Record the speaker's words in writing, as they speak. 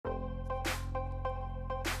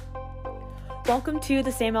Welcome to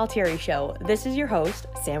the Sam Altieri Show. This is your host,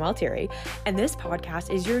 Sam Altieri, and this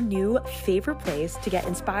podcast is your new favorite place to get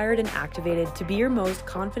inspired and activated to be your most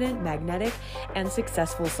confident, magnetic, and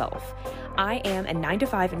successful self. I am a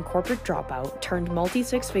 9-to-5 and corporate dropout turned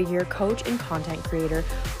multi-six-figure coach and content creator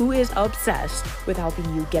who is obsessed with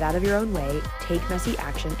helping you get out of your own way, take messy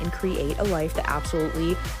action, and create a life that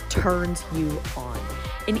absolutely turns you on.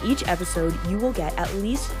 In each episode, you will get at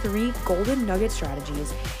least 3 golden nugget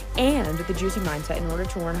strategies and the juicy mindset in order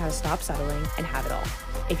to learn how to stop settling and have it all.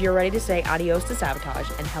 If you're ready to say adios to sabotage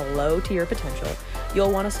and hello to your potential,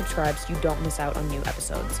 you'll want to subscribe so you don't miss out on new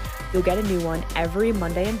episodes. You'll get a new one every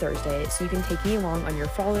Monday and Thursday, so you can take me along on your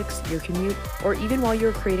frolics, your commute, or even while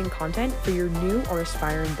you're creating content for your new or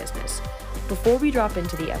aspiring business. Before we drop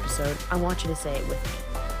into the episode, I want you to say it with me.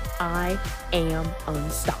 I am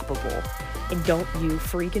unstoppable. And don't you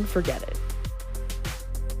freaking forget it.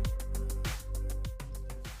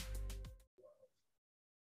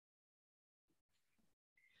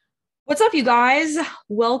 What's up, you guys?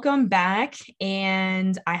 Welcome back.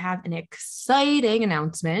 And I have an exciting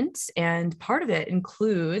announcement. And part of it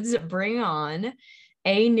includes bringing on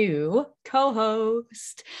a new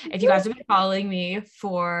co-host. If you guys have been following me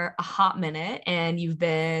for a hot minute and you've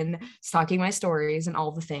been stalking my stories and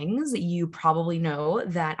all the things, you probably know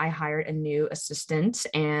that I hired a new assistant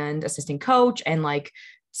and assistant coach and like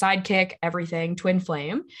sidekick, everything, twin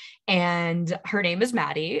flame. And her name is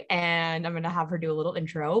Maddy, and I'm going to have her do a little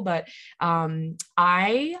intro, but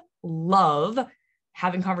I love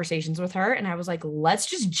having conversations with her. And I was like, let's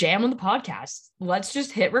just jam on the podcast. Let's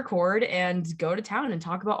just hit record and go to town and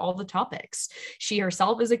talk about all the topics. She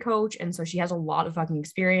herself is a coach, and so she has a lot of fucking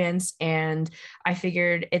experience. And I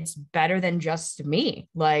figured it's better than just me.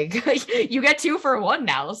 Like, you get 2 for 1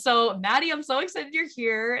 now. So Maddy, I'm so excited you're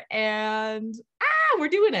here, and we're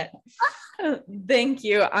doing it. Thank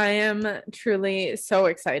you. I am truly so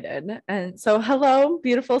excited. And so hello,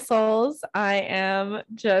 beautiful souls. I am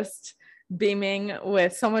just beaming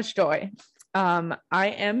with so much joy. I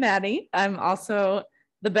am Maddy. I'm also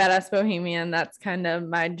the badass bohemian. That's kind of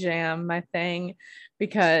my jam, my thing,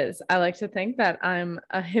 because I like to think that I'm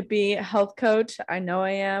a hippie health coach. I know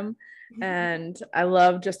I am. And I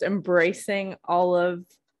love just embracing all of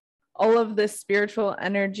this spiritual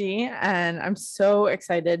energy. And I'm so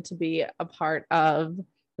excited to be a part of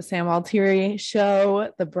the Sam Altieri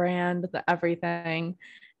Show, the brand, the everything,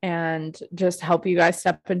 and just help you guys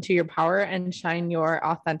step into your power and shine your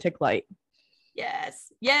authentic light.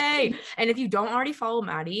 Yes. Yay. And if you don't already follow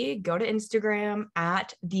Maddy, go to Instagram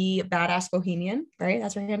at the badass bohemian, right?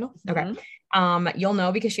 That's her handle. Okay. You'll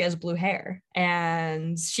know because she has blue hair,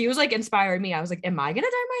 and she was like inspiring me. I was like, am I going to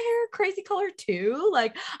dye my hair crazy color too?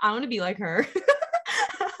 Like, I want to be like her.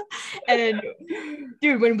 And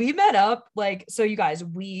dude, when we met up, like, so you guys,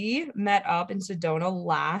 we met up in Sedona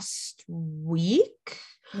last week,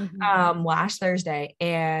 last Thursday,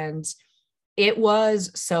 and it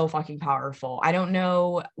was so fucking powerful. I don't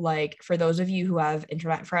know, like, for those of you who have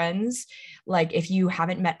introvert friends, like, if you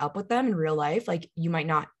haven't met up with them in real life, like, you might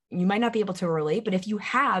not be able to relate, but if you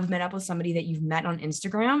have met up with somebody that you've met on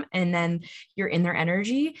Instagram and then you're in their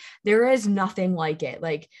energy, there is nothing like it.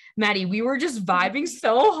 Like, Maddy, we were just vibing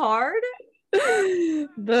so hard.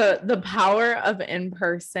 The power of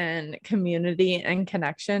in-person community and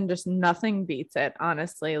connection, just nothing beats it,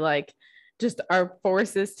 honestly. Like, just our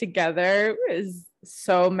forces together is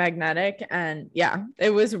so magnetic, and yeah, it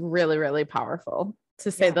was really, really powerful, to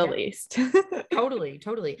say the least.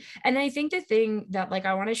 Totally. And I think the thing that, like,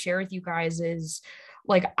 I want to share with you guys is,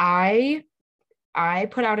 like, I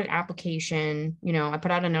put out an application, I put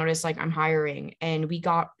out a notice, like, I'm hiring, and we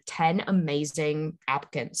got 10 amazing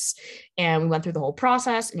applicants, and we went through the whole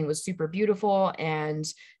process, and it was super beautiful. And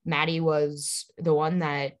Maddy was the one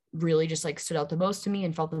that really just, like, stood out the most to me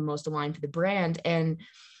and felt the most aligned to the brand. And,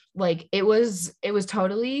 like, it was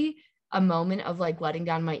totally a moment of, like, letting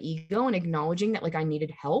down my ego and acknowledging that, like, I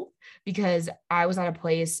needed help, because I was at a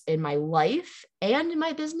place in my life and in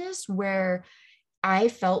my business where I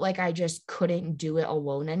felt like I just couldn't do it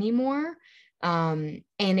alone anymore. And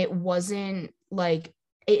it wasn't like,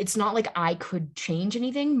 it's not like I could change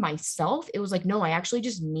anything myself. It was like, no, I actually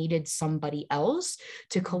just needed somebody else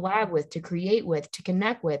to collab with, to create with, to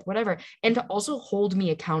connect with, whatever, and to also hold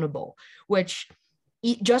me accountable, which,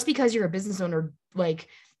 just because you're a business owner, like,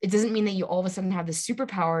 it doesn't mean that you all of a sudden have this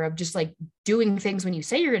superpower of just, like, doing things when you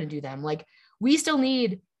say you're going to do them. Like, we still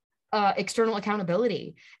need external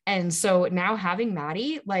accountability. And so now having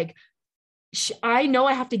Maddy, like, I know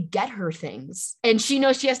I have to get her things, and she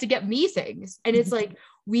knows she has to get me things. And it's like,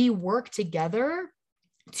 we work together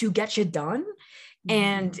to get shit done.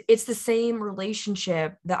 And it's the same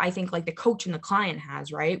relationship that I think like the coach and the client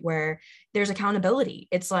has, right? Where there's accountability.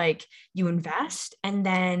 It's like you invest and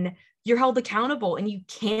then you're held accountable, and you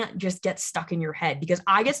can't just get stuck in your head, because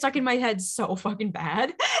I get stuck in my head so fucking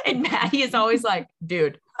bad. And Maddie is always like,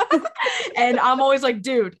 dude. And I'm always like,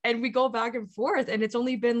 dude. And we go back and forth. And it's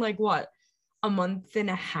only been like what, a month and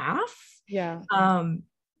a half? Yeah. And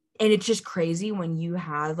it's just crazy when you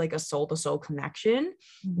have like a soul to soul connection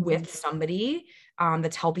with somebody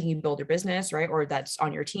that's helping you build your business, right? Or that's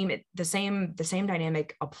on your team. The same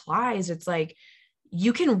dynamic applies. It's like,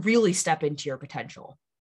 you can really step into your potential.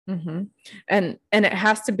 And it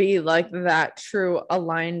has to be like that true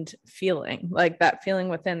aligned feeling, like that feeling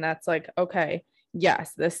within that's like, okay,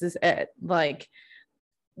 yes, this is it. Like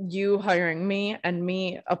you hiring me and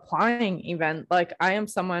me applying, even like I am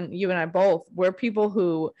someone, you and I both, we're people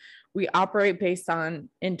who we operate based on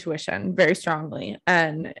intuition very strongly.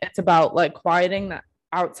 And it's about like quieting that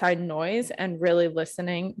outside noise and really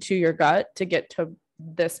listening to your gut to get to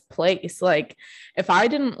this place. Like if I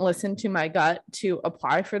didn't listen to my gut to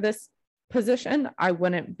apply for this position, I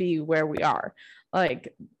wouldn't be where we are.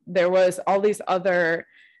 Like there was all these other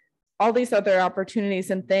opportunities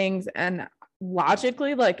and things, and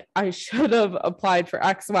logically like I should have applied for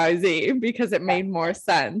XYZ because it made more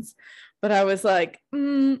sense, but I was like,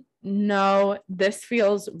 no, this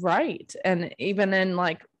feels right. And even in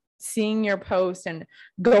like seeing your post and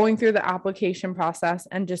going through the application process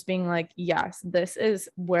and just being like, yes, this is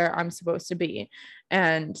where I'm supposed to be.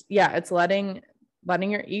 And yeah, it's letting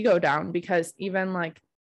your ego down, because even like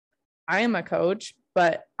I am a coach,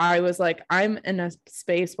 but I was like, I'm in a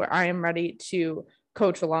space where I am ready to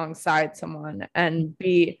coach alongside someone and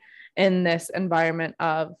be in this environment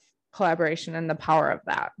of collaboration and the power of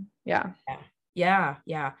that. Yeah.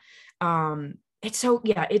 It's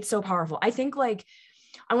so powerful. I think like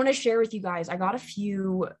I want to share with you guys, I got a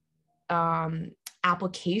few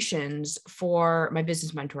applications for my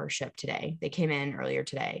business mentorship today. They came in earlier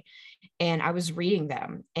today, and I was reading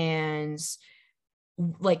them, and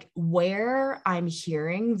like where I'm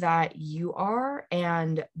hearing that you are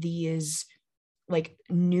and these like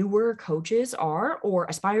newer coaches are, or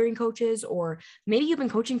aspiring coaches, or maybe you've been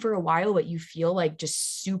coaching for a while but you feel like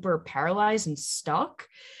just super paralyzed and stuck,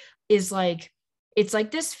 is like, it's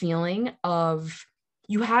like this feeling of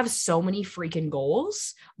you have so many freaking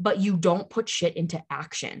goals but you don't put shit into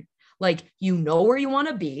action. Like, you know where you want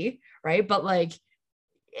to be, right? But like,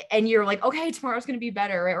 and you're like, okay, tomorrow's going to be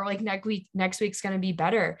better, right? Or like next week's going to be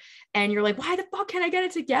better. And you're like, why the fuck can't I get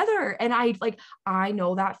it together? And I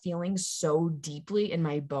know that feeling so deeply in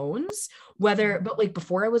my bones, but like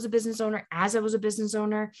before I was a business owner, as I was a business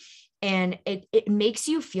owner, and it makes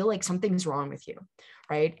you feel like something's wrong with you,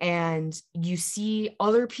 right? And you see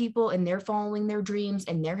other people and they're following their dreams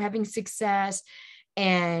and they're having success.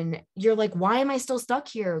 And you're like, why am I still stuck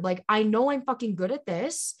here? Like, I know I'm fucking good at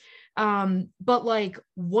this. But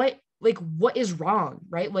what is wrong,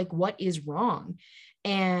 right? Like, what is wrong?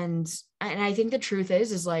 And I think the truth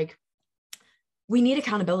is like, we need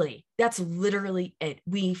accountability. That's literally it.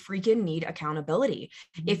 We freaking need accountability.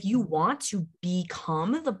 If you want to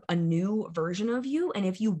become a new version of you, and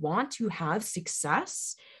if you want to have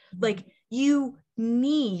success, like, you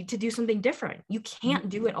need to do something different. You can't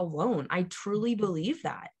do it alone. I truly believe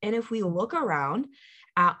that. And if we look around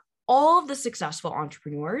at all of the successful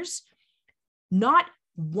entrepreneurs, not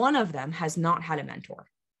one of them has not had a mentor.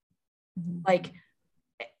 Like,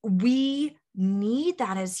 we need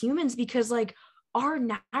that as humans, because like our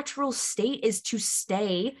natural state is to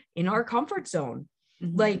stay in our comfort zone.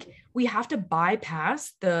 Like, we have to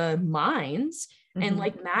bypass the minds and,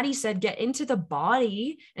 like Maddie said, get into the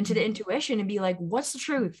body and to the intuition and be like, what's the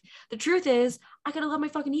truth? The truth is, I gotta let my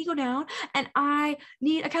fucking ego down and I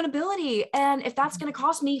need accountability. And if that's gonna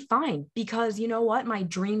cost me, fine, because you know what? My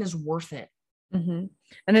dream is worth it. And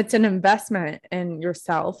it's an investment in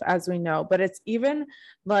yourself, as we know, but it's even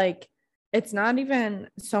like, it's not even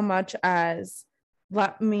so much as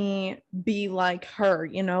let me be like her,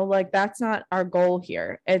 you know, like that's not our goal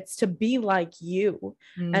here. It's to be like you.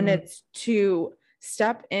 And it's to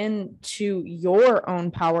step into your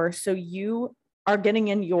own power. So you are getting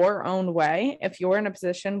in your own way. If you're in a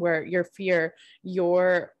position where your fear,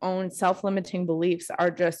 your own self-limiting beliefs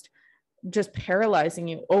are just paralyzing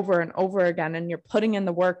you over and over again, and you're putting in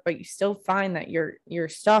the work but you still find that you're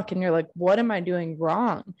stuck and you're like, what am I doing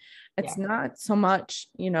wrong? It's not so much,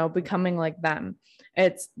 you know, becoming like them.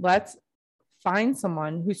 It's let's find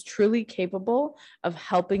someone who's truly capable of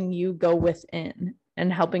helping you go within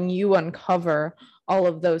and helping you uncover all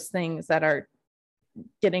of those things that are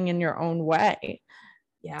getting in your own way.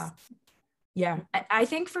 Yeah. I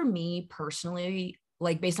think for me personally,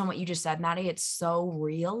 like based on what you just said, Maddie, it's so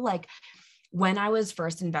real. Like when I was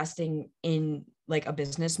first investing in like a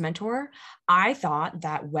business mentor, I thought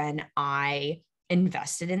that when I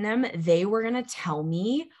invested in them, they were going to tell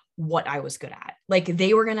me what I was good at. Like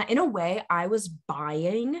they were going to, in a way, I was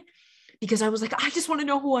buying because I was like, I just want to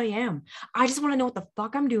know who I am. I just want to know what the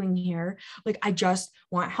fuck I'm doing here. Like, I just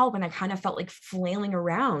want help. And I kind of felt like flailing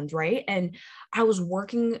around. Right. And I was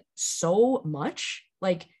working so much,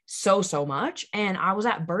 like so much. And I was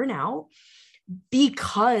at burnout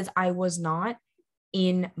because I was not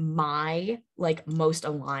in my like most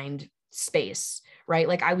aligned space. Right.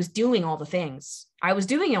 Like I was doing all the things.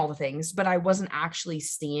 But I wasn't actually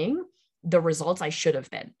seeing the results I should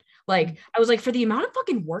have been. Like, I was like, for the amount of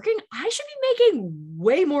fucking working, I should be making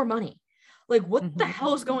way more money. Like, what the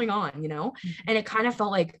hell is going on, you know? And it kind of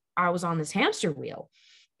felt like I was on this hamster wheel.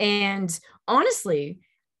 And honestly,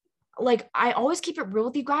 like, I always keep it real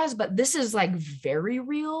with you guys, but this is like very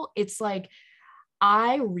real. It's like,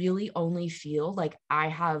 I really only feel like I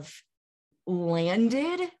have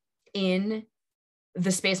landed in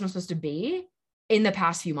the space I'm supposed to be in the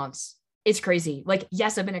past few months. It's crazy. Like,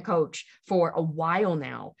 yes, I've been a coach for a while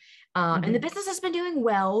now. And the business has been doing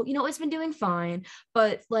well, you know, it's been doing fine,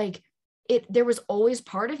 but like there was always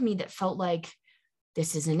part of me that felt like,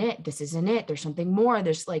 this isn't it. There's something more.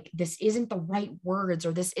 There's like, this isn't the right words,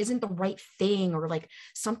 or this isn't the right thing, or like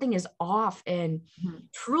something is off. And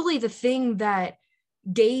truly the thing that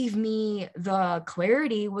gave me the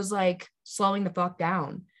clarity was like slowing the fuck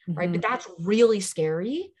down. Right. But that's really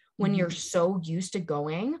scary when you're so used to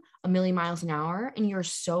going a million miles an hour, and you're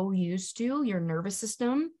so used to your nervous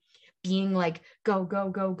system being like, go, go,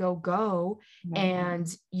 go, go, go. And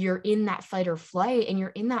you're in that fight or flight, and you're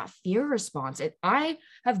in that fear response. I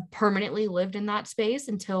have permanently lived in that space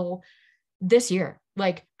until this year,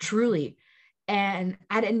 like truly. And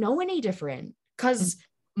I didn't know any different because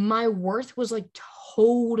my worth was like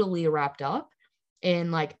totally wrapped up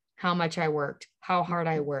in like how much I worked, how hard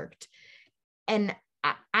I worked. And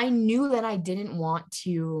I knew that I didn't want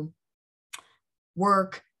to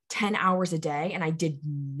work 10 hours a day, and I did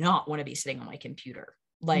not want to be sitting on my computer.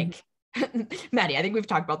 Like, Maddie, I think we've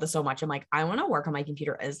talked about this so much. I'm like, I want to work on my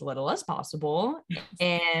computer as little as possible.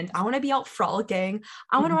 And I want to be out frolicking.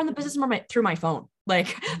 I want to run the business through my phone, like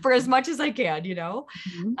for as much as I can, you know?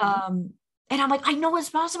 And I'm like, I know it's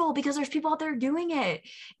possible because there's people out there doing it.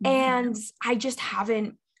 And I just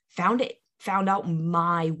haven't found out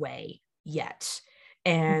my way yet.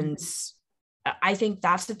 And I think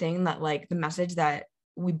that's the thing that like the message that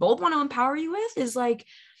we both want to empower you with is like,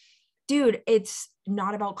 dude, it's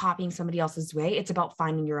not about copying somebody else's way. It's about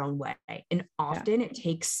finding your own way. And often it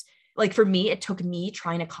takes, like for me, it took me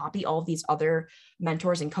trying to copy all of these other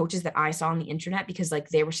mentors and coaches that I saw on the internet because like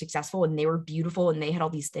they were successful and they were beautiful and they had all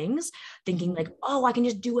these things, thinking like, oh, I can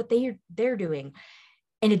just do what they're doing.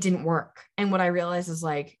 And it didn't work. And what I realized is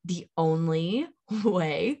like the only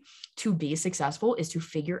way to be successful is to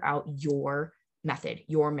figure out your method,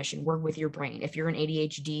 your mission, work with your brain. If you're an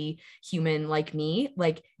ADHD human like me,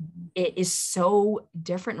 like it is so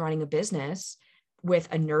different running a business with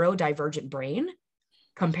a neurodivergent brain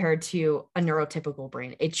compared to a neurotypical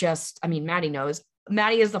brain. It just, I mean, Maddie knows,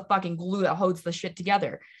 Maddie is the fucking glue that holds the shit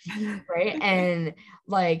together. Right. And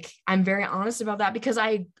like, I'm very honest about that because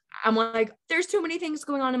I'm like, there's too many things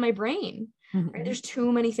going on in my brain. Right? There's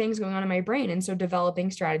too many things going on in my brain. And so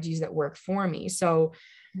developing strategies that work for me. So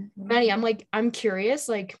Maddie, I'm curious,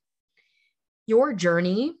 like your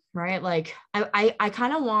journey, right? Like I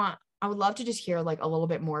would love to just hear like a little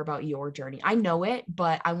bit more about your journey. I know it,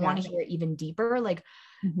 but I want to hear it even deeper, like,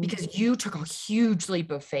 because you took a huge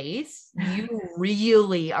leap of faith. You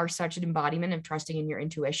really are such an embodiment of trusting in your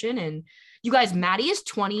intuition. And you guys, Maddie is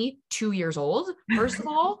 22 years old, first of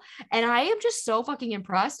all. And I am just so fucking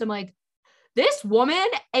impressed. I'm like, this woman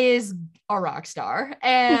is a rock star,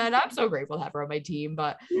 and I'm so grateful to have her on my team.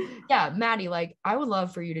 But yeah, Maddie, like I would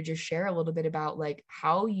love for you to just share a little bit about like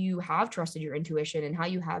how you have trusted your intuition and how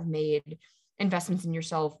you have made investments in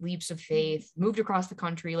yourself, leaps of faith, moved across the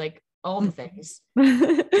country, like all the things.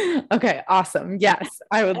 Okay, awesome. Yes,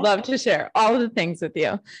 I would love to share all of the things with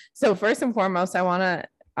you. So first and foremost, I want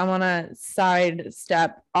to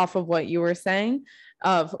sidestep off of what you were saying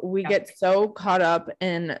of we get so caught up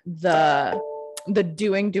in the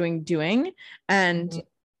doing and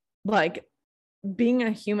like being a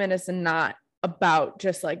human is not about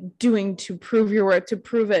just like doing to prove your worth, to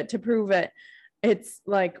prove it. It's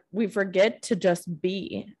like we forget to just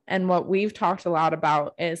be. And what we've talked a lot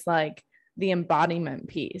about is like the embodiment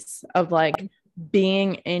piece of like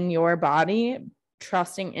being in your body,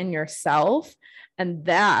 trusting in yourself, And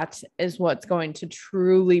that is what's going to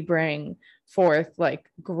truly bring forth like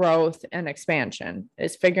growth and expansion,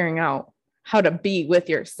 is figuring out how to be with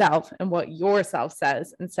yourself and what yourself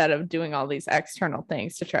says instead of doing all these external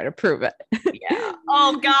things to try to prove it. Yeah.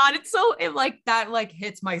 Oh God. It like that like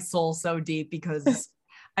hits my soul so deep, because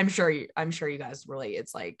I'm sure you guys relate.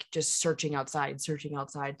 It's like just searching outside,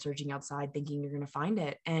 thinking you're gonna find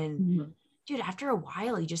it. And dude, after a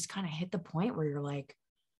while, you just kind of hit the point where you're like,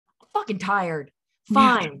 I'm fucking tired.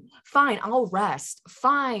 Fine, I'll rest.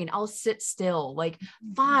 Fine, I'll sit still. Like,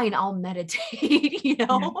 fine, I'll meditate, you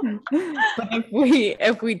know? But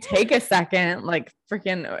if we take a second, like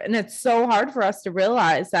freaking, and it's so hard for us to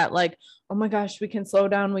realize that, like, oh my gosh, we can slow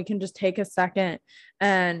down, we can just take a second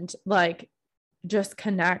and like just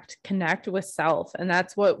connect with self. And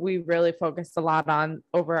that's what we really focused a lot on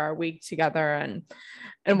over our week together. And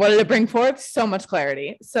what did it bring forth? So much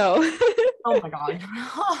clarity. So oh my God.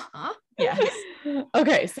 Yes.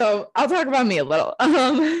 Okay, so I'll talk about me a little.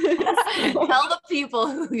 Tell the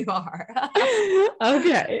people who you are.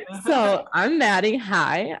 Okay, so I'm Maddy.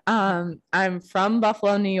 Hi. I'm from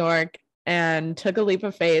Buffalo, New York, and took a leap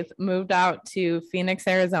of faith, moved out to Phoenix,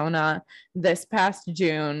 Arizona this past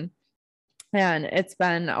June. And it's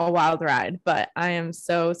been a wild ride, but I am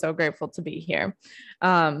so, so grateful to be here.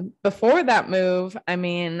 Before that move, I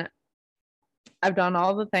mean, I've done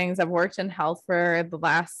all the things. I've worked in health for the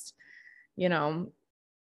last, I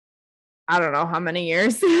don't know how many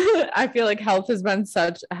years. I feel like health and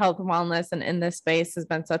wellness and in this space has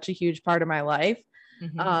been such a huge part of my life.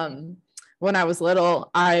 Mm-hmm. When I was little,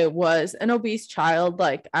 I was an obese child.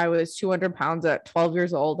 Like I was 200 pounds at 12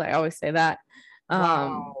 years old. I always say that.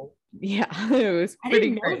 Wow. Yeah, it was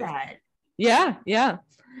pretty great. That. Yeah.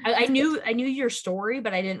 I knew your story,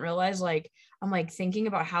 but I didn't realize, like, I'm like thinking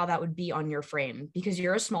about how that would be on your frame, because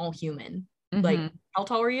you're a small human. Mm-hmm. Like, how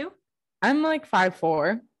tall are you? I'm like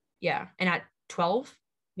 5'4". Yeah. And at 12?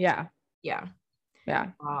 Yeah.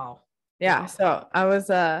 Wow. Yeah. So I was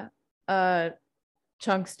a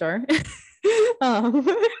chunkster.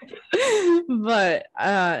 But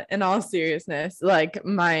in all seriousness, like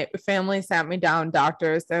my family sat me down,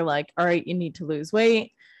 doctors, they're like, all right, you need to lose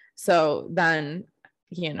weight. So then,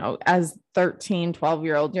 as 13,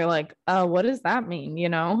 12-year-old, you're like, what does that mean?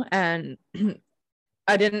 And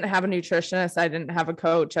I didn't have a nutritionist. I didn't have a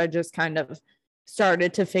coach. I just kind of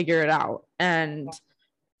started to figure it out. And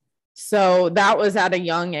so that was at a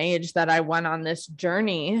young age that I went on this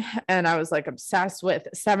journey, and I was like obsessed with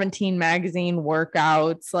 17 magazine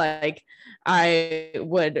workouts. Like I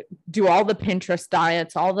would do all the Pinterest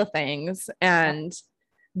diets, all the things, and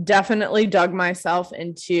definitely dug myself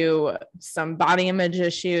into some body image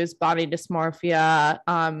issues, body dysmorphia.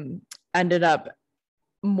 Ended up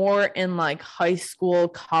more in like high school,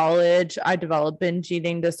 college. I developed binge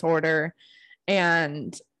eating disorder,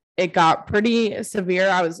 and it got pretty severe.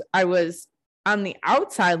 I was on the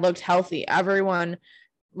outside looked healthy. Everyone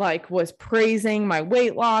like was praising my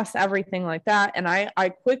weight loss, everything like that. And I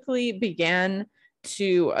quickly began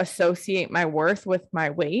to associate my worth with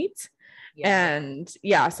my weight. Yeah. And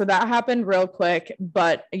yeah, so that happened real quick,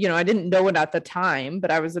 but I didn't know it at the time,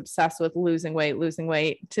 but I was obsessed with losing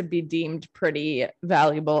weight to be deemed pretty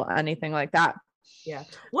valuable, anything like that. Yeah.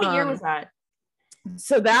 What year was that?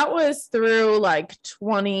 So that was through like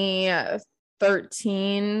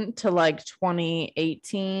 2013 to like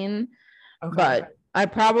 2018. Okay. But I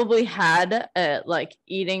probably had a like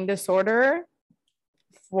eating disorder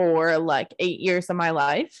for like 8 years of my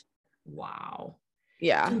life. Wow.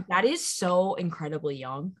 Yeah. Dude, that is so incredibly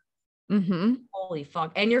young. Mm-hmm. Holy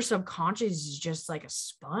fuck. And your subconscious is just like a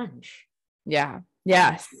sponge. Yeah.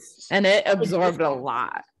 Yes. And it absorbed a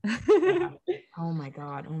lot. Yeah. Oh my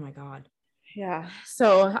God. Yeah.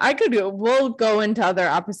 So we'll go into other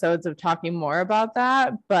episodes of talking more about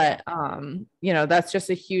that, but that's just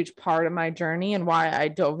a huge part of my journey and why I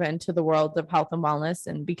dove into the world of health and wellness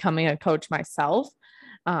and becoming a coach myself.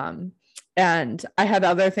 And I had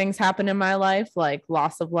other things happen in my life, like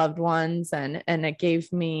loss of loved ones, and it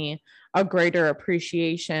gave me a greater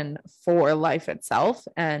appreciation for life itself.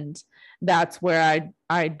 And that's where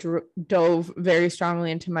I dove very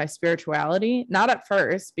strongly into my spirituality. Not at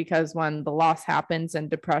first, because when the loss happens and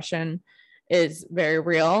depression is very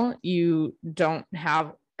real, you don't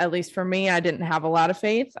have, at least for me, I didn't have a lot of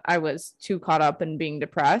faith. I was too caught up in being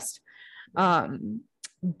depressed.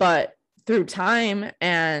 But through time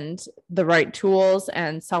and the right tools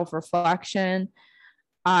and self-reflection,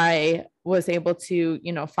 I was able to,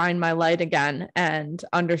 find my light again and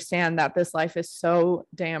understand that this life is so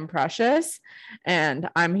damn precious, and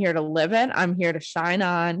I'm here to live it. I'm here to shine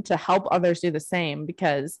on, to help others do the same,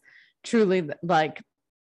 because truly, like,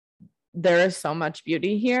 there is so much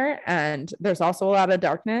beauty here, and there's also a lot of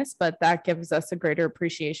darkness, but that gives us a greater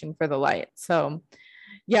appreciation for the light. So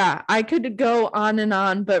yeah, I could go on and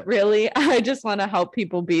on, but really I just want to help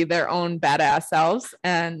people be their own badass selves,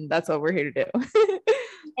 and that's what we're here to do.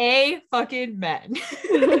 Fucking men.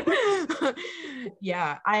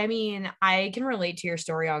 Yeah, I mean, I can relate to your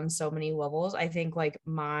story on so many levels. I think like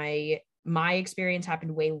my experience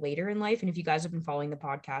happened way later in life, and if you guys have been following the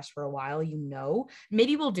podcast for a while, you know,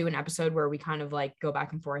 maybe we'll do an episode where we kind of like go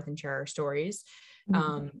back and forth and share our stories.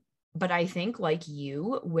 But I think like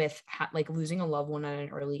you with like losing a loved one at an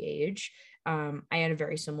early age, I had a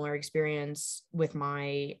very similar experience with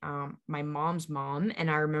my my mom's mom. And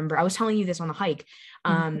I remember I was telling you this on the hike.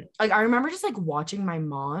 Like I remember just like watching my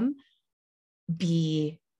mom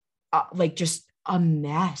be like just a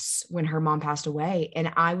mess when her mom passed away.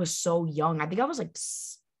 And I was so young. I think I was like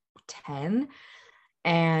 10.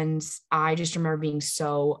 And I just remember being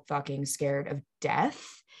so fucking scared of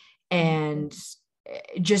death. And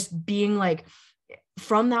just being like,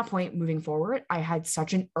 from that point moving forward, I had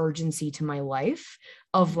such an urgency to my life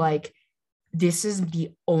of like, this is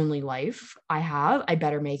the only life I have. I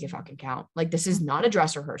better make it fucking count. Like, this is not a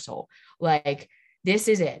dress rehearsal. Like, this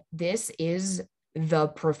is it. This is the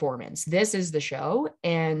performance. This is the show.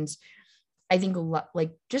 And I think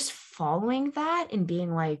like just following that and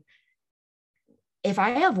being like, if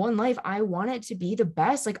I have one life, I want it to be the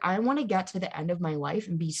best. Like, I want to get to the end of my life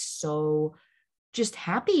and be so just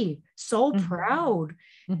happy, so proud.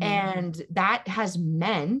 And that has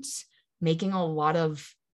meant making a lot of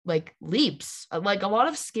like leaps, like a lot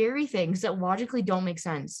of scary things that logically don't make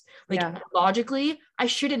sense. Like logically, I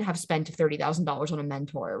shouldn't have spent $30,000 on a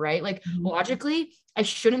mentor, right? Like logically, I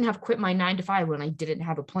shouldn't have quit my 9 to 5 when I didn't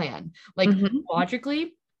have a plan. Like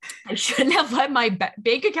logically, I shouldn't have let my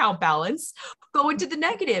bank account balance go into the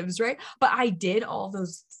negatives, right? But I did all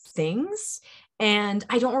those things and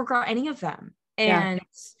I don't regret any of them. And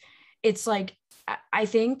it's like, I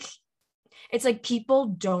think it's like people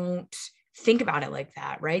don't think about it like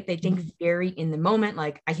that, right? They think very in the moment,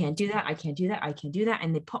 like, I can't do that. I can't do that. I can't do that.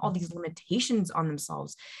 And they put all these limitations on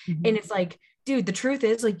themselves. And it's like, dude, the truth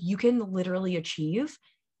is like, you can literally achieve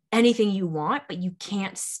anything you want, but you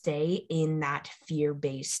can't stay in that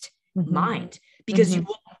fear-based mind because you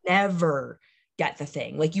will never get the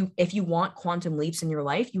thing. Like if you want quantum leaps in your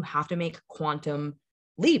life, you have to make quantum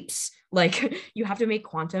leaps. Like you have to make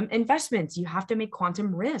quantum investments. You have to make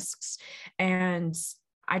quantum risks. And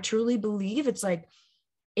I truly believe it's like,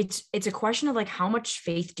 it's a question of like, how much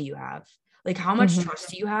faith do you have? Like how much trust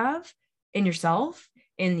do you have in yourself,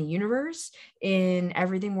 in the universe, in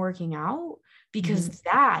everything working out? Because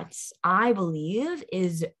that, I believe,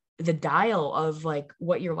 is the dial of like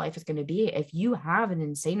what your life is going to be. If you have an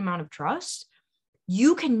insane amount of trust,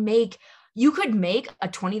 you could make a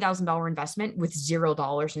 $20,000 investment with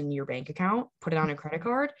 $0 in your bank account, put it on a credit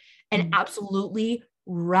card, and absolutely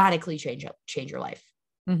radically change your life.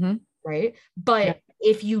 Right. But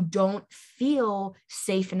if you don't feel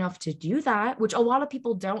safe enough to do that, which a lot of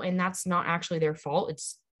people don't, and that's not actually their fault,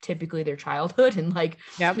 it's typically their childhood, and like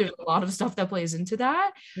there's a lot of stuff that plays into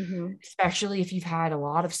that, especially if you've had a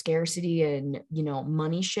lot of scarcity and, you know,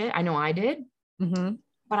 money shit. I know I did,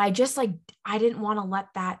 but I just like, I didn't want to let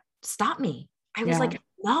that stop me. I was like,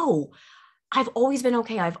 no, I've always been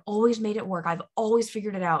okay. I've always made it work. I've always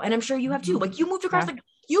figured it out. And I'm sure you have too. Like you moved across, like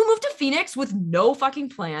you moved to Phoenix with no fucking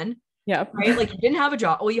plan. Right. Like you didn't have a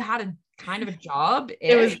job. Well, you had a kind of a job.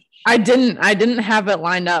 It was, I didn't have it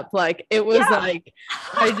lined up. Like it was like,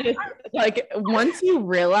 I just like, once you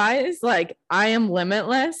realize like I am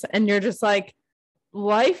limitless and you're just like,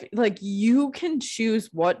 life, like you can choose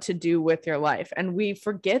what to do with your life. And we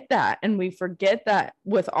forget that. And we forget that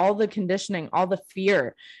with all the conditioning, all the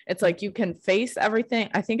fear, it's like, you can face everything.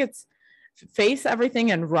 I think it's face everything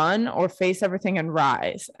and run, or face everything and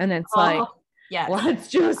rise. And it's like, let's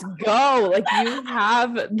just go. Like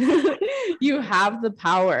you have the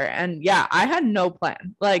power. And I had no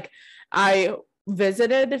plan. Like I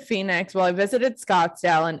visited Phoenix. Well, I visited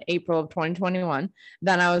Scottsdale in April of 2021.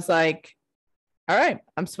 Then I was like, all right,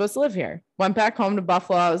 I'm supposed to live here. Went back home to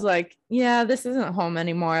Buffalo. I was like, yeah, this isn't home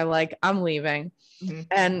anymore. Like I'm leaving.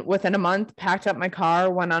 And within a month, packed up my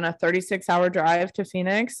car, went on a 36-hour drive to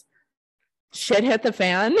Phoenix. Shit hit the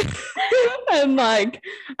fan. And like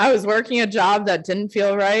I was working a job that didn't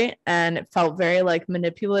feel right, and it felt very like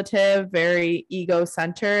manipulative, very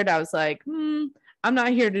ego-centered. I was like, I'm not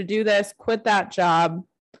here to do this. Quit that job,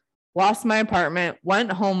 lost my apartment,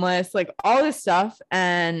 went homeless, like all this stuff.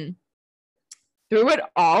 And through it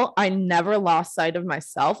all, I never lost sight of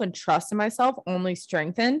myself, and trust in myself only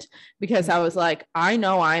strengthened, because I was like, I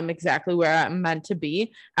know I'm exactly where I'm meant to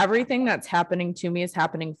be. Everything that's happening to me is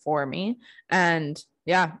happening for me. And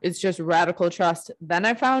yeah, it's just radical trust. Then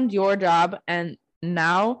I found your job, and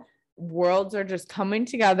now worlds are just coming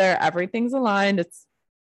together. Everything's aligned. It's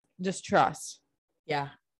just trust. Yeah.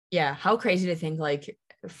 Yeah. How crazy to think like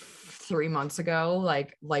 3 months ago,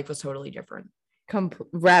 like life was totally different.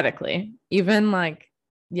 Radically. Even like,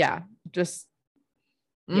 yeah, just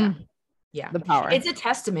Yeah. Yeah. the power. It's a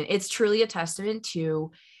testament. It's truly a testament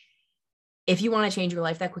to, if you want to change your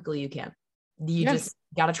life that quickly, you can. You just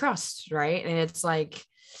gotta trust, right? And it's like,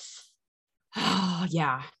 oh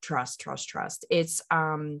yeah, trust. It's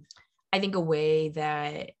I think a way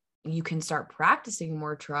that you can start practicing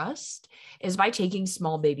more trust is by taking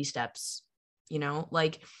small baby steps,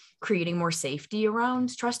 like creating more safety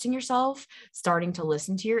around trusting yourself, starting to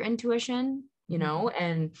listen to your intuition,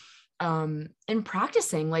 and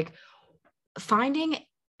practicing, like finding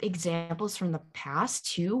examples from the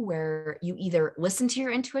past too, where you either listened to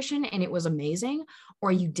your intuition and it was amazing,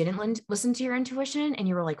 or you didn't listen to your intuition and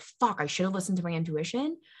you were like, fuck, I should have listened to my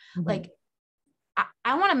intuition. Like,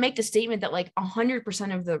 I want to make the statement that like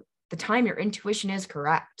 100% of the time your intuition is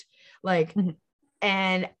correct. Like,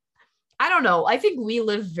 and I don't know, I think we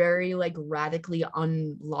live very like radically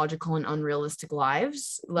unlogical and unrealistic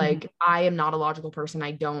lives. Like, I am not a logical person.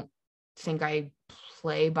 I don't think I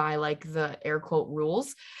play by like the air quote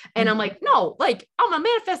rules. And I'm like, no, like I'm gonna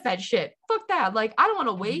manifest that shit. Fuck that. Like, I don't want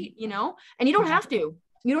to wait, and you don't have to.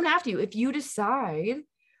 If you decide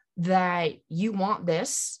that you want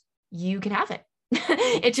this, you can have it.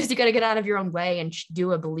 It's just, you got to get out of your own way and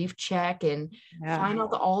do a belief check and find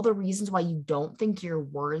out all the reasons why you don't think you're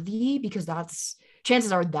worthy, because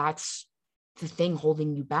chances are that's the thing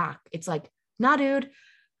holding you back. It's like, nah, dude,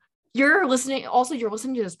 you're listening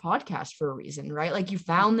to this podcast for a reason, right? Like, you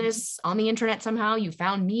found this on the internet somehow. You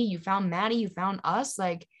found me, you found Maddie, you found us,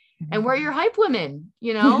 like, and we're your hype women,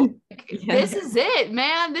 This is it,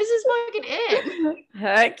 man. This is fucking it.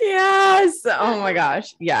 Heck yes. Oh my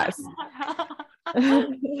gosh. Yes.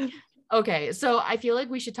 Okay, so I feel like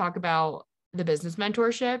we should talk about the business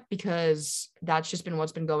mentorship, because that's just been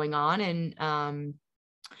what's been going on, and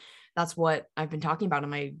that's what I've been talking about on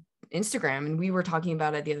my Instagram, and we were talking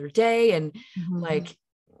about it the other day. And like,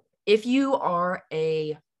 if you are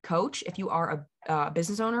a coach, if you are a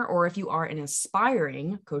business owner, or if you are an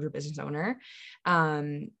aspiring coach or business owner,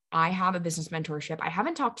 I have a business mentorship. I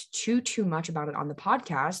haven't talked too much about it on the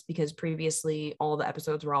podcast, because previously all the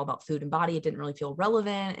episodes were all about food and body. It didn't really feel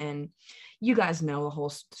relevant, and you guys know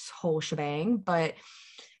the whole shebang. But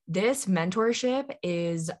this mentorship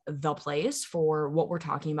is the place for what we're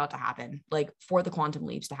talking about to happen, like for the quantum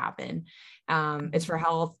leaps to happen. It's for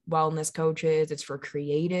health, wellness coaches. It's for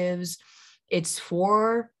creatives. It's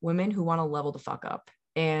for women who want to level the fuck up.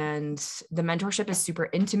 And the mentorship is super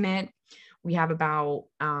intimate. We have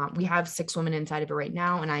we have 6 women inside of it right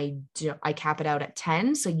now, and I cap it out at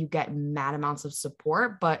 10. So you get mad amounts of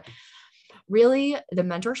support, but really the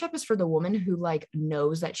mentorship is for the woman who like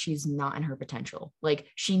knows that she's not in her potential. Like,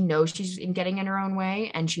 she knows she's getting in her own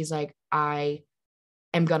way, and she's like, I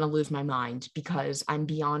am going to lose my mind because I'm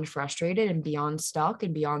beyond frustrated and beyond stuck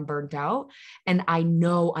and beyond burnt out. And I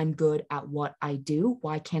know I'm good at what I do.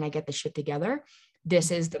 Why can't I get the shit together? This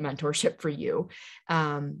is the mentorship for you.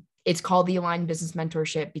 It's called the Aligned Business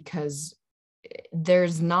Mentorship because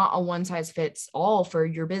there's not a one size fits all for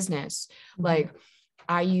your business. Like,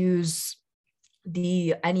 I use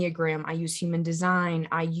the Enneagram, I use human design,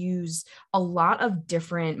 I use a lot of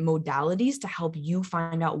different modalities to help you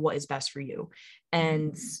find out what is best for you.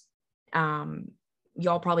 And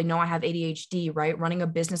y'all probably know I have ADHD, right? Running a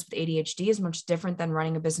business with ADHD is much different than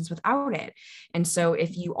running a business without it. And so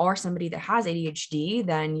if you are somebody that has ADHD,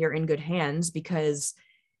 then you're in good hands, because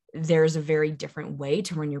there's a very different way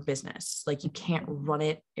to run your business. Like, you can't run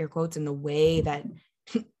it, air quotes, in the way that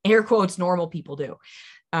air quotes normal people do.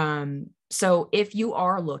 So if you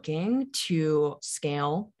are looking to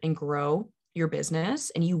scale and grow your business,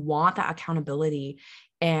 and you want that accountability,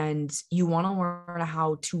 and you want to learn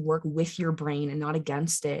how to work with your brain and not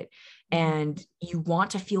against it, and you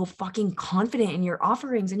want to feel fucking confident in your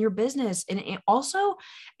offerings and your business, and also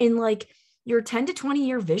in like your 10 to 20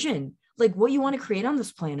 year vision, like what you want to create on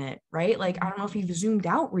this planet, right? Like, I don't know if you've zoomed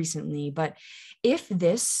out recently, but if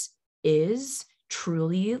this is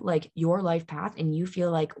truly like your life path, and you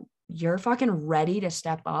feel like you're fucking ready to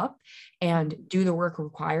step up and do the work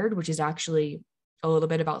required, which is actually a little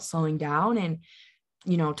bit about slowing down and,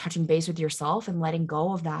 touching base with yourself and letting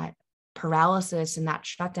go of that paralysis and that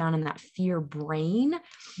shutdown and that fear brain,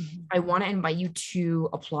 I want to invite you to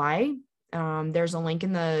apply. There's a link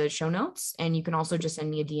in the show notes, and you can also just send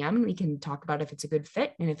me a DM and we can talk about if it's a good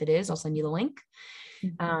fit. And if it is, I'll send you the link.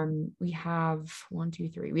 We have 1, 2,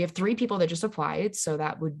 3. We have 3 people that just applied. So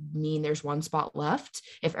that would mean there's 1 spot left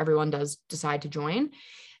if everyone does decide to join.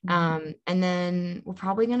 And then we're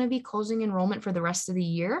probably going to be closing enrollment for the rest of the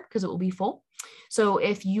year because it will be full. So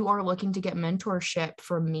if you are looking to get mentorship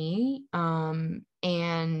from me, and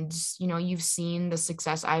you've seen the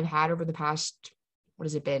success I've had over the past, what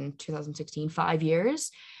has it been, 2016, 5 years,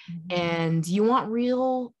 and you want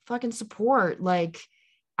real fucking support, like,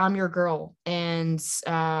 I'm your girl. And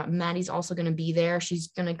Maddie's also going to be there. She's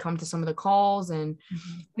going to come to some of the calls, and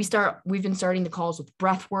we've been starting the calls with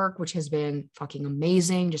breath work, which has been fucking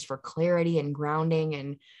amazing, just for clarity and grounding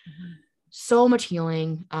and so much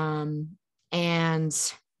healing.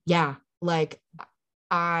 And yeah, like,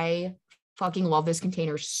 I fucking love this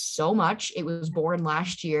container so much. It was born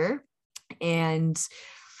last year and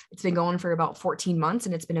it's been going for about 14 months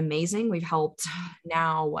and it's been amazing. We've helped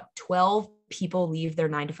now 12 people leave their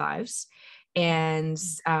 9-to-5s. And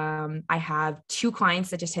I have 2 clients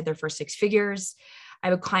that just hit their first 6 figures. I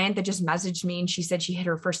have a client that just messaged me and she said she hit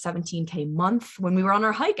her first 17K month when we were on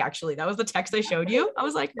our hike. Actually, that was the text I showed you. I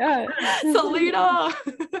was like, yeah. Selena.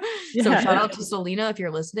 Yeah. So shout out to Selena if you're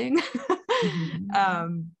listening.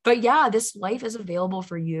 But yeah, this life is available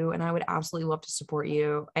for you and I would absolutely love to support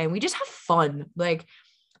you. And we just have fun. Like,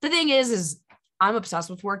 the thing is I'm obsessed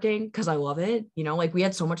with working because I love it. Like, we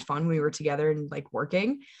had so much fun when we were together and like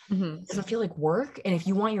working. It doesn't feel like work. And if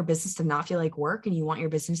you want your business to not feel like work and you want your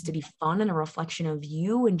business to be fun and a reflection of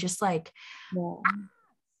you and just like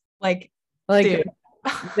dude.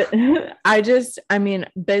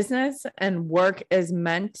 Business and work is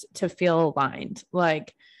meant to feel aligned.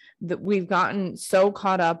 Like, we've gotten so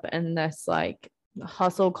caught up in this like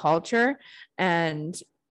hustle culture, and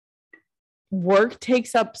work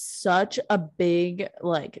takes up such a big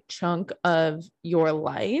like chunk of your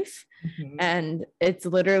life. And it's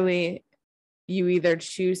literally, you either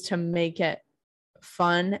choose to make it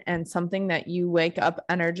fun and something that you wake up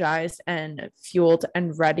energized and fueled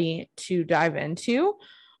and ready to dive into,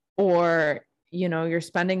 or you're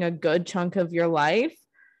spending a good chunk of your life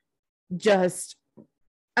just,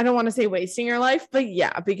 I don't want to say wasting your life, but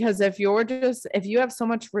yeah, because if you have so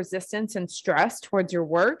much resistance and stress towards your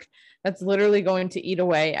work, that's literally going to eat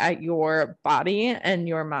away at your body and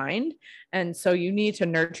your mind. And so you need to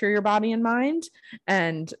nurture your body and mind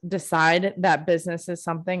and decide that business is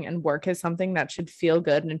something and work is something that should feel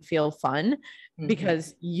good and feel fun,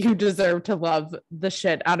 because you deserve to love the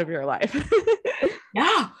shit out of your life.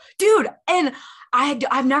 Yeah, dude. And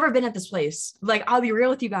I've never been at this place. Like, I'll be real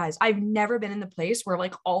with you guys. I've never been in the place where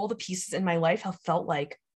like all the pieces in my life have felt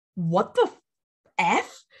like, what the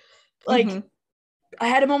F? Like, I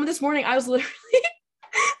had a moment this morning. I was literally,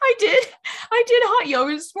 I did hot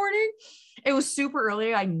yoga this morning. It was super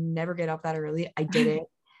early. I never get up that early. I did it.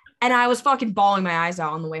 And I was fucking bawling my eyes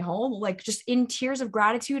out on the way home, like just in tears of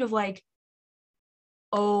gratitude of like,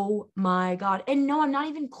 oh my God. And no, I'm not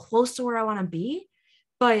even close to where I want to be,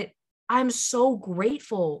 but I'm so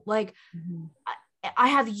grateful. Like, I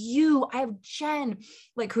have you, I have Jen,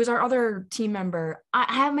 like, who's our other team member.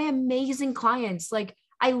 I have my amazing clients. Like,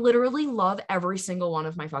 I literally love every single one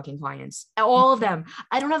of my fucking clients, all of them.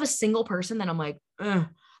 I don't have a single person that I'm like, ugh.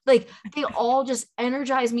 Like, they all just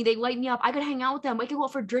energize me. They light me up. I could hang out with them. I could go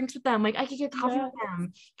out for drinks with them. Like, I could get coffee with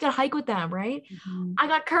them. Get a hike with them, right? I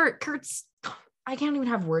got Kurt's, I can't even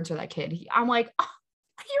have words for that kid. I'm like, oh,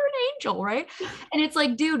 you're an angel, right? And it's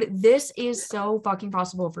like, dude, this is so fucking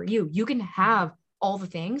possible for you. You can have all the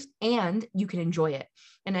things and you can enjoy it.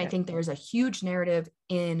 And I think there's a huge narrative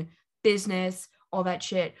in business, all that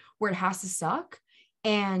shit, where it has to suck,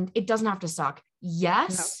 and it doesn't have to suck.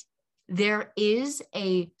 Yes, there is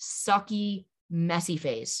a sucky, messy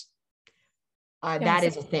phase. That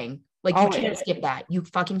is a thing. Like, you can't skip that. You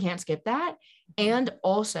fucking can't skip that. And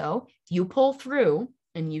also, if you pull through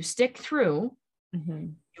and you stick through,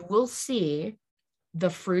 you will see the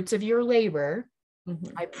fruits of your labor.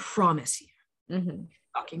 I promise you.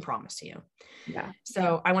 Fucking promise you. Yeah.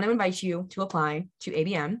 So I want to invite you to apply to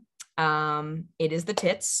ABM. It is the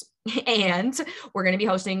tits, and we're going to be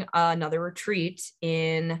hosting another retreat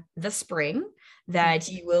in the spring that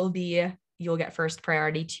you'll get first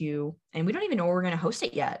priority to, and we don't even know where we're going to host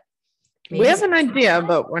it yet. Maybe we have an idea,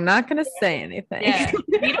 but we're not going to say anything. Yeah,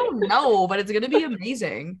 we don't know, but it's going to be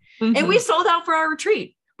amazing. And we sold out for our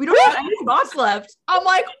retreat. We don't have any spots left. I'm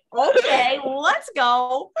like, okay, let's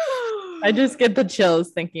go. I just get the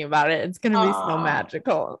chills thinking about it. It's going to be so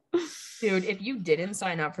magical. Dude, if you didn't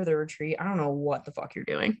sign up for the retreat, I don't know what the fuck you're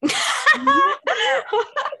doing.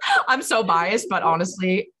 I'm so biased, but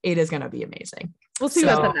honestly, it is going to be amazing. We'll see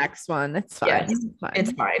about the next one. It's fine. Yes,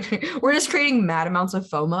 it's fine. We're just creating mad amounts of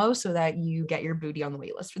FOMO so that you get your booty on the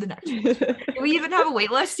wait list for the next one. Do we even have a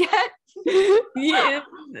wait list yet? Yeah,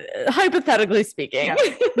 hypothetically speaking. Yeah.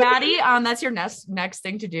 Maddy, that's your next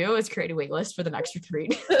thing to do is create a wait list for the next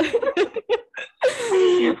retreat.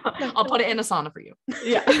 I'll put it in Asana for you.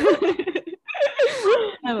 Yeah.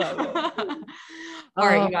 I love it. All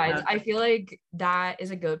right, you guys. I feel like that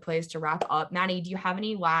is a good place to wrap up. Maddy, do you have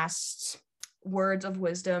any last words of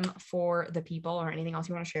wisdom for the people or anything else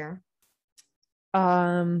you want to share?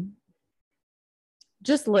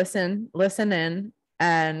 Just listen in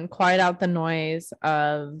and quiet out the noise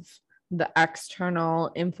of the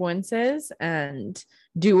external influences and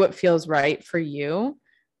do what feels right for you,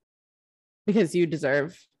 because you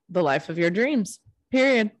deserve the life of your dreams.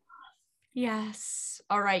 Period. Yes.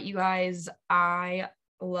 All right, you guys. I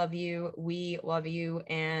love you. We love you,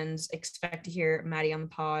 and expect to hear Maddy on the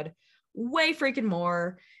pod way freaking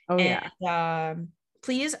more. Oh, and, yeah.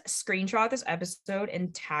 Please screenshot this episode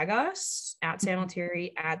and tag us at San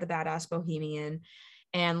Altieri, at the Badass Bohemian,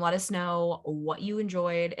 and let us know what you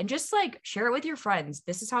enjoyed, and just like share it with your friends.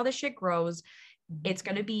 This is how this shit grows. It's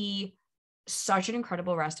going to be such an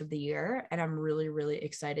incredible rest of the year, and I'm really, really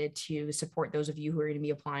excited to support those of you who are going to be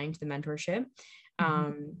applying to the mentorship.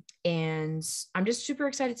 And I'm just super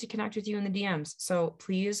excited to connect with you in the DMs. So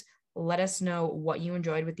please let us know what you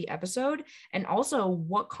enjoyed with the episode, and also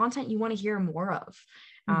what content you want to hear more of.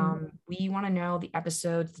 We want to know the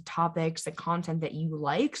episodes, the topics, the content that you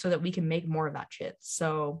like, so that we can make more of that shit.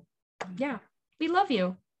 So yeah, we love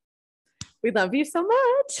you. We love you so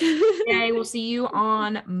much. Okay, we'll see you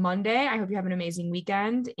on Monday. I hope you have an amazing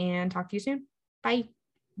weekend, and talk to you soon. Bye.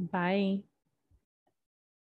 Bye.